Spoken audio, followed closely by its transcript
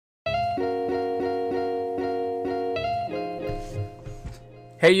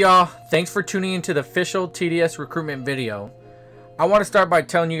Hey y'all, thanks for tuning into the official TDS recruitment video. I want to start by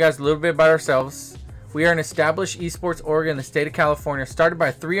telling you guys a little bit about ourselves. We are an established esports org in the state of California, started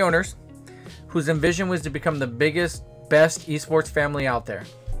by 3 owners whose vision was to become the biggest, best esports family out there.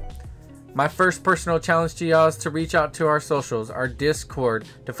 My first personal challenge to y'all is to reach out to our socials, our Discord,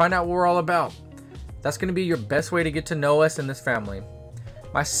 to find out what we're all about. That's going to be your best way to get to know us in this family.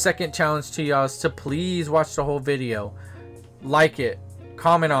 My second challenge to y'all is to please watch the whole video, like it,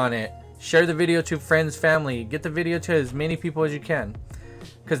 comment on it, share the video to friends, family, get the video to as many people as you can,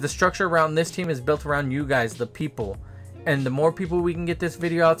 because the structure around this team is built around you guys, the people, and the more people we can get this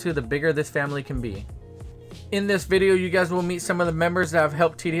video out to, the bigger this family can be. In this video, you guys will meet some of the members that have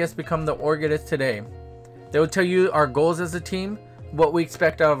helped TDS become the org it is today. They will tell you our goals as a team, what we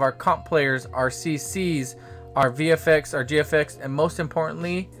expect out of our comp players, our CCs, our VFX, our GFX, and most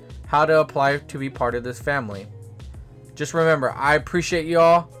importantly, how to apply to be part of this family. Just remember, I appreciate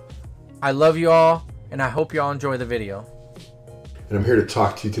y'all, I love y'all, and I hope y'all enjoy the video. And I'm here to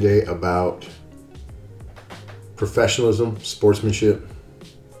talk to you today about professionalism, sportsmanship,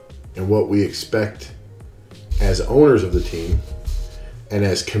 and what we expect as owners of the team and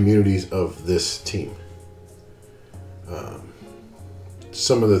as communities of this team.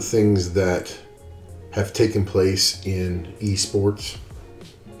 Some of the things that have taken place in esports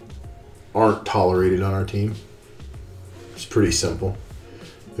aren't tolerated on our team. It's pretty simple.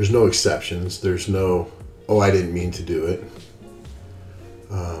 There's no exceptions. There's no, oh, I didn't mean to do it.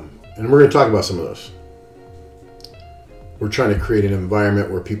 And we're going to talk about some of those. We're trying to create an environment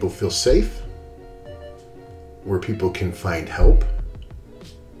where people feel safe, where people can find help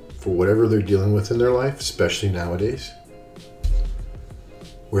for whatever they're dealing with in their life, especially nowadays,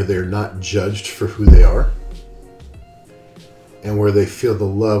 where they're not judged for who they are, and where they feel the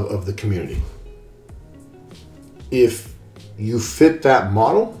love of the community. If you fit that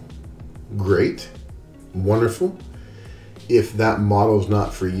model, great, wonderful. If that model is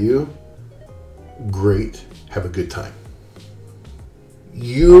not for you, great, have a good time.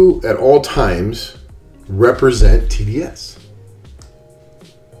 You, at all times, represent TDS.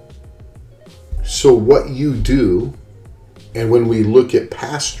 So what you do, and when we look at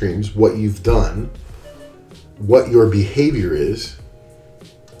past streams, what you've done, what your behavior is,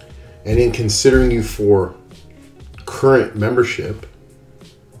 and in considering you for current membership,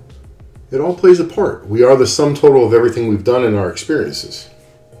 it all plays a part. We are the sum total of everything we've done in our experiences.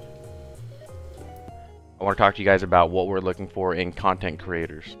 I want to talk to you guys about what we're looking for in content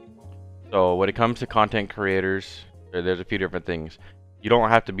creators. So when it comes to content creators, there's a few different things. You don't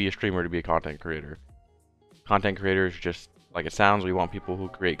have to be a streamer to be a content creator. Content creators, just like it sounds, we want people who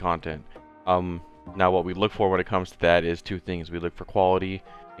create content. Now what we look for when it comes to that is 2 things. We look for quality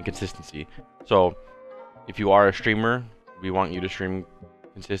and consistency. So if you are a streamer, we want you to stream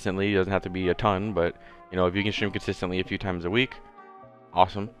consistently. It doesn't have to be a ton, but you know, if you can stream consistently a few times a week,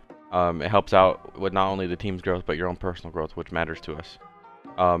 awesome. It helps out with not only the team's growth, but your own personal growth, which matters to us.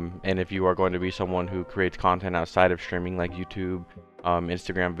 And if you are going to be someone who creates content outside of streaming, like YouTube,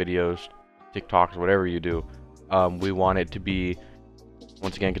 Instagram videos, TikToks, whatever you do, we want it to be,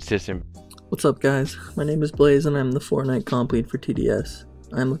 once again, consistent. What's up, guys? My name is Blaze and I'm the Fortnite comp lead for TDS.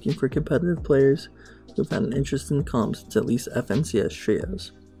 I'm looking for competitive players who've had an interest in comps to at least FNCS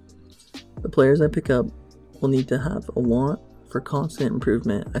trios. The players I pick up will need to have a want for constant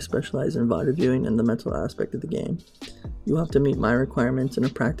improvement. I specialize in VOD reviewing and the mental aspect of the game. You have to meet my requirements in a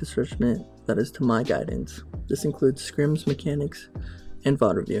practice regimen that is to my guidance. This includes scrims, mechanics, and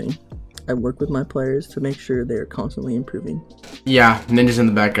VOD reviewing. I work with my players to make sure they are constantly improving. Yeah, ninjas in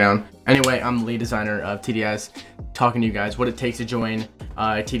the background. Anyway, I'm the lead designer of TDS, talking to you guys what it takes to join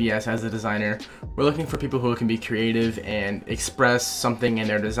TDS as a designer. We're looking for people who can be creative and express something in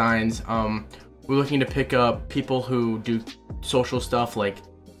their designs. We're looking to pick up people who do social stuff like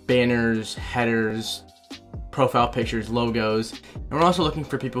banners, headers, profile pictures, logos. And we're also looking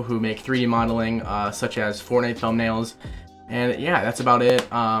for people who make 3D modeling, such as Fortnite thumbnails. And yeah, that's about it.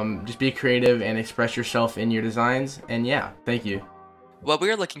 Just be creative and express yourself in your designs. And yeah, thank you. What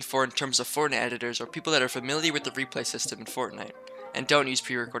we are looking for in terms of Fortnite editors are people that are familiar with the replay system in Fortnite and don't use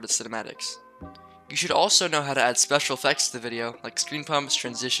pre-recorded cinematics. You should also know how to add special effects to the video, like screen pumps,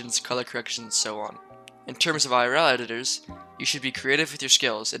 transitions, color corrections, and so on. In terms of IRL editors, you should be creative with your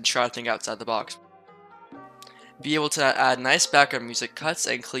skills and try to think outside the box. Be able to add nice background music, cuts,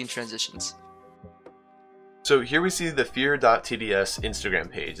 and clean transitions. So here we see the fear.tds Instagram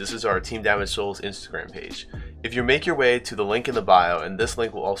page. This is our Team Damage Souls Instagram page. If you make your way to the link in the bio, and this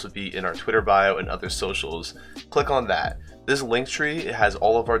link will also be in our Twitter bio and other socials, click on that. This link tree has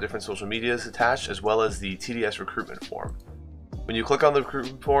all of our different social medias attached, as well as the TDS recruitment form. When you click on the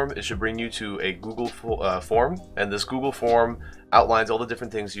recruitment form, it should bring you to a Google form, and this Google form outlines all the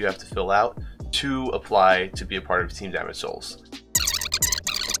different things you have to fill out to apply to be a part of Team Damage Souls.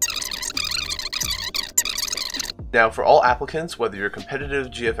 Now, for all applicants, whether you're competitive,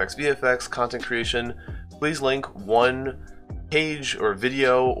 GFX, VFX, content creation, please link one page or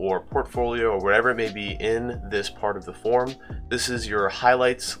video or portfolio or whatever it may be in this part of the form. This is your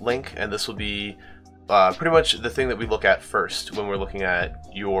highlights link, and this will be pretty much the thing that we look at first when we're looking at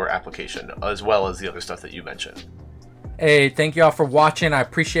your application, as well as the other stuff that you mentioned. Hey, thank you all for watching. I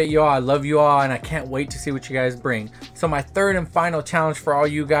appreciate you all. I love you all, and I can't wait to see what you guys bring. So my third and final challenge for all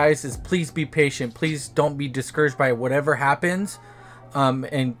you guys is please be patient. Please don't be discouraged by whatever happens,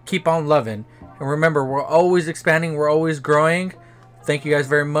 and keep on loving. And remember, we're always expanding. We're always growing. Thank you guys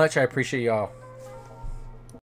very much. I appreciate you all.